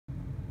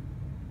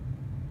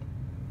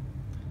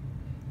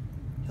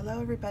Hello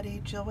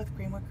everybody, Jill with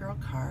Greenwood Girl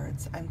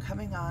Cards. I'm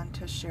coming on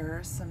to share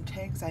some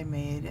tags I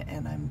made,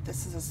 and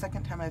this is the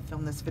second time I've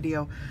filmed this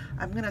video.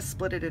 I'm going to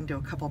split it into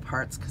a couple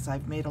parts because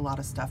I've made a lot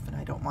of stuff and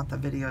I don't want the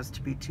videos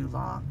to be too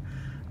long.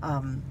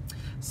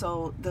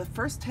 So the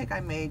first tag I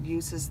made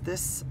uses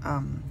this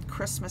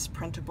Christmas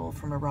printable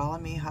from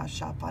Iralamija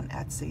Shop on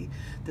Etsy.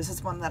 This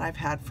is one that I've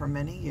had for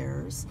many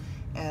years,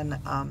 and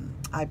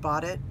I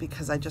bought it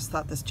because I just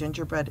thought this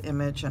gingerbread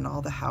image and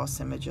all the house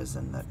images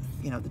and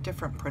the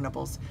different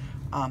printables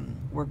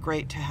were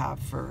great to have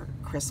for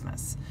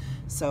Christmas.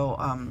 So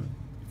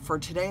for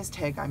today's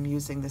tag I'm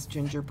using this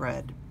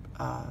gingerbread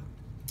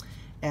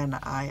and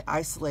I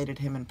isolated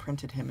him and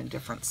printed him in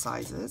different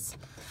sizes.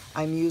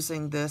 I'm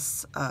using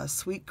this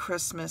Sweet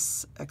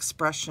Christmas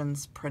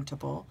Expressions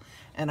printable,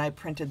 and I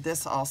printed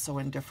this also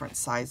in different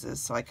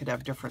sizes so I could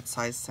have different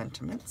size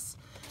sentiments.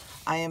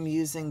 I am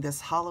using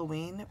this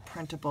Halloween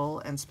printable,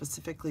 and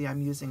specifically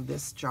I'm using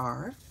this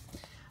jar.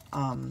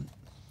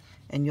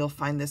 And you'll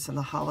find this in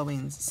the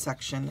Halloween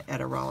section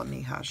at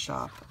Iralamija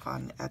Shop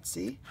on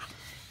Etsy.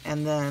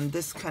 And then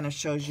this kind of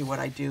shows you what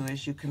I do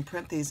is you can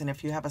print these, and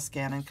if you have a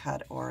scan and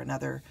cut or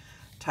another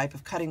type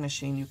of cutting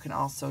machine, you can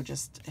also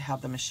just have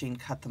the machine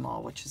cut them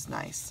all, which is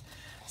nice.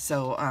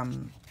 So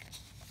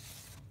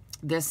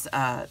these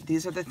are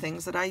the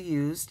things that I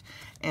used,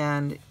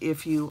 and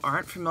if you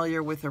aren't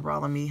familiar with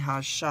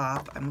Iralamija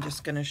Shop, I'm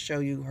just going to show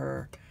you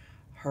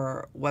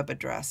her web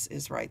address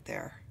is right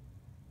there.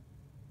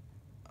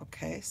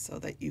 Okay, so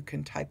that you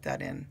can type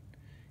that in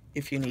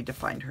if you need to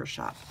find her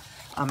shop.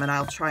 And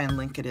I'll try and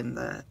link it in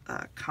the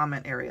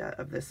comment area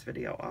of this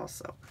video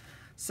also.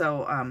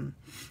 So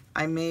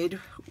I made,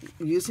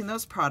 using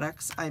those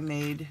products, I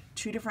made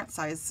 2 different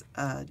size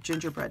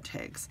gingerbread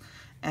tags.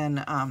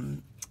 And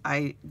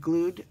I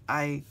glued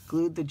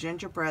the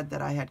gingerbread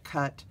that I had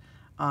cut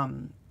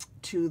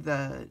to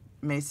the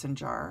mason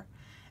jar,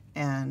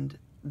 and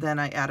then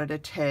I added a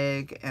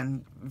tag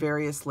and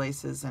various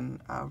laces and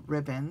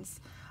ribbons.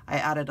 I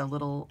added a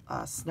little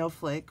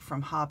snowflake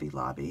from Hobby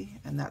Lobby,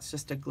 and that's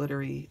just a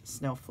glittery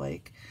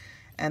snowflake.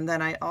 And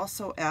then I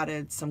also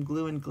added some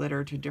glue and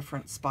glitter to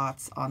different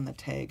spots on the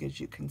tag, as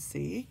you can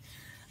see.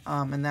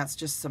 And that's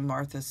just some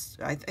Martha's,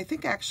 I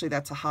think actually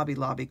that's a Hobby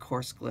Lobby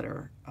coarse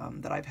glitter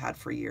that I've had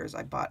for years.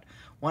 I bought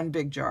one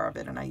big jar of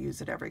it and I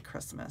use it every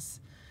Christmas.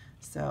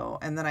 So,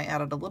 and then I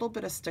added a little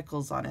bit of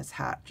stickles on his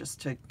hat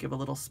just to give a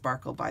little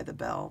sparkle by the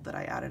bell that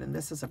I added, and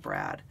this is a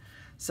Brad.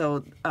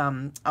 So,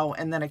 oh,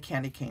 and then a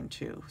candy cane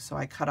too. So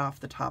I cut off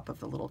the top of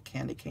the little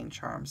candy cane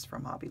charms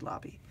from Hobby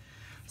Lobby.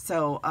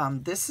 So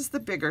this is the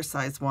bigger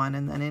size one,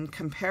 and then in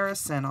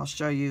comparison, I'll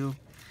show you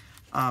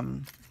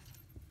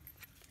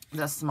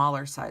the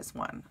smaller size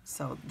one.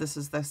 So this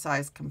is the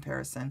size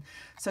comparison.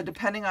 So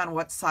depending on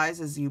what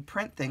sizes you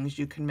print things,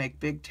 you can make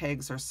big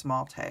tags or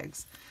small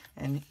tags.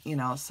 And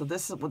so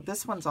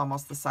this one's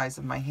almost the size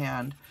of my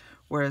hand,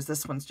 whereas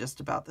this one's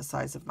just about the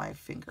size of my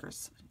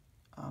fingers.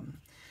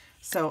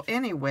 So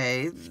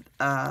anyway,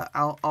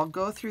 I'll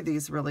go through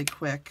these really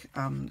quick.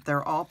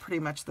 They're all pretty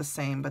much the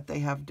same, but they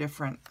have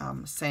different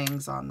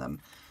sayings on them.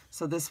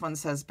 So this one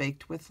says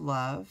baked with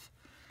love,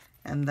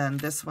 and then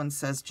this one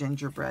says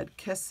gingerbread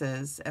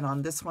kisses, and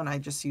on this one I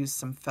just used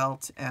some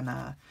felt, and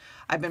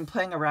I've been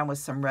playing around with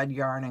some red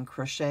yarn and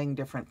crocheting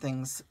different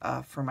things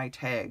for my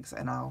tags,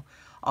 and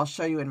I'll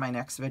show you in my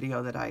next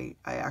video that I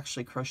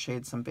actually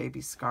crocheted some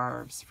baby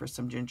scarves for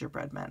some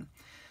gingerbread men.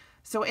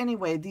 So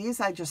anyway, these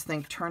I just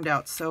think turned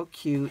out so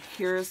cute.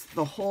 Here's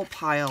the whole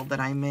pile that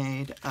I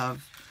made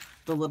of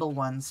the little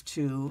ones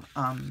too,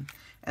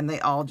 and they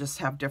all just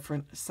have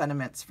different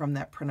sentiments from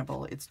that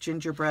printable. It's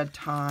gingerbread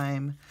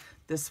time.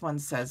 This one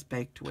says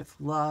baked with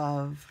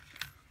love.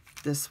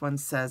 This one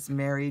says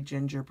merry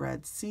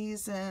gingerbread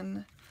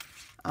season.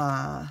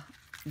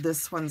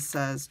 This one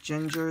says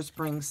gingers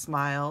bring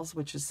smiles,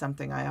 which is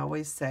something I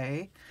always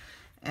say.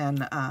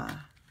 And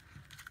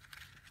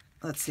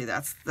let's see,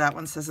 that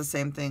one says the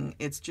same thing.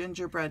 It's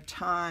gingerbread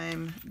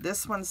time.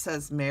 This one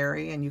says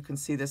merry, and you can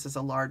see this is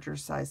a larger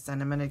size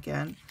sentiment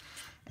again.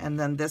 And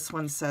then this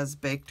one says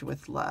baked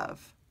with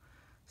love.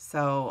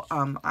 So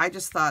I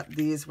just thought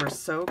these were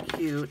so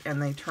cute,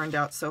 and they turned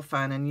out so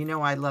fun. And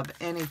I love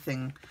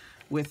anything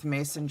with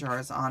mason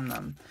jars on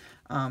them.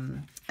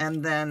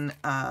 And then,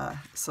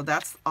 so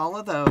that's all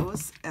of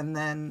those. And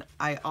then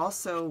I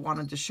also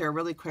wanted to share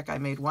really quick, I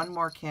made one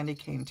more candy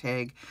cane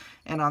tag.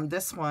 And on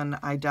this one,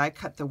 I die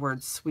cut the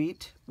word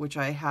sweet, which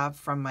I have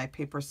from my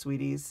Paper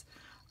Sweeties.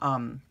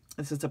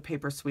 This is a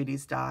Paper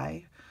Sweeties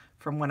die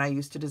from when I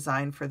used to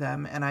design for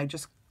them. And I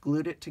just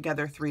glued it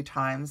together 3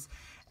 times.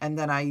 And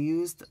then I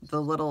used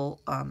the little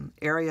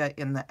area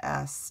in the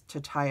S to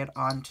tie it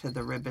onto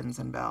the ribbons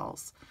and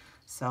bells.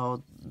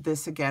 So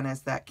this again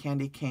is that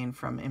candy cane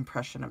from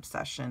Impression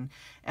Obsession.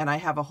 And I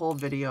have a whole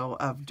video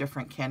of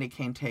different candy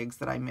cane tags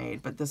that I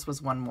made, but this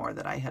was one more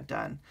that I had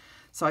done.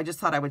 So I just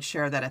thought I would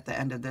share that at the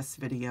end of this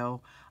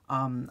video.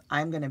 I'm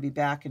going to be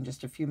back in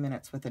just a few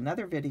minutes with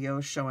another video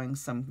showing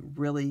some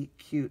really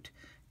cute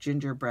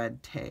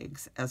gingerbread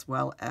tags, as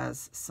well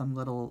as some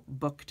little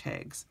book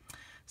tags.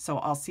 So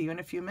I'll see you in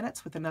a few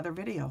minutes with another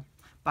video.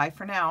 Bye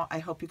for now. I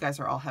hope you guys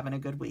are all having a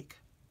good week.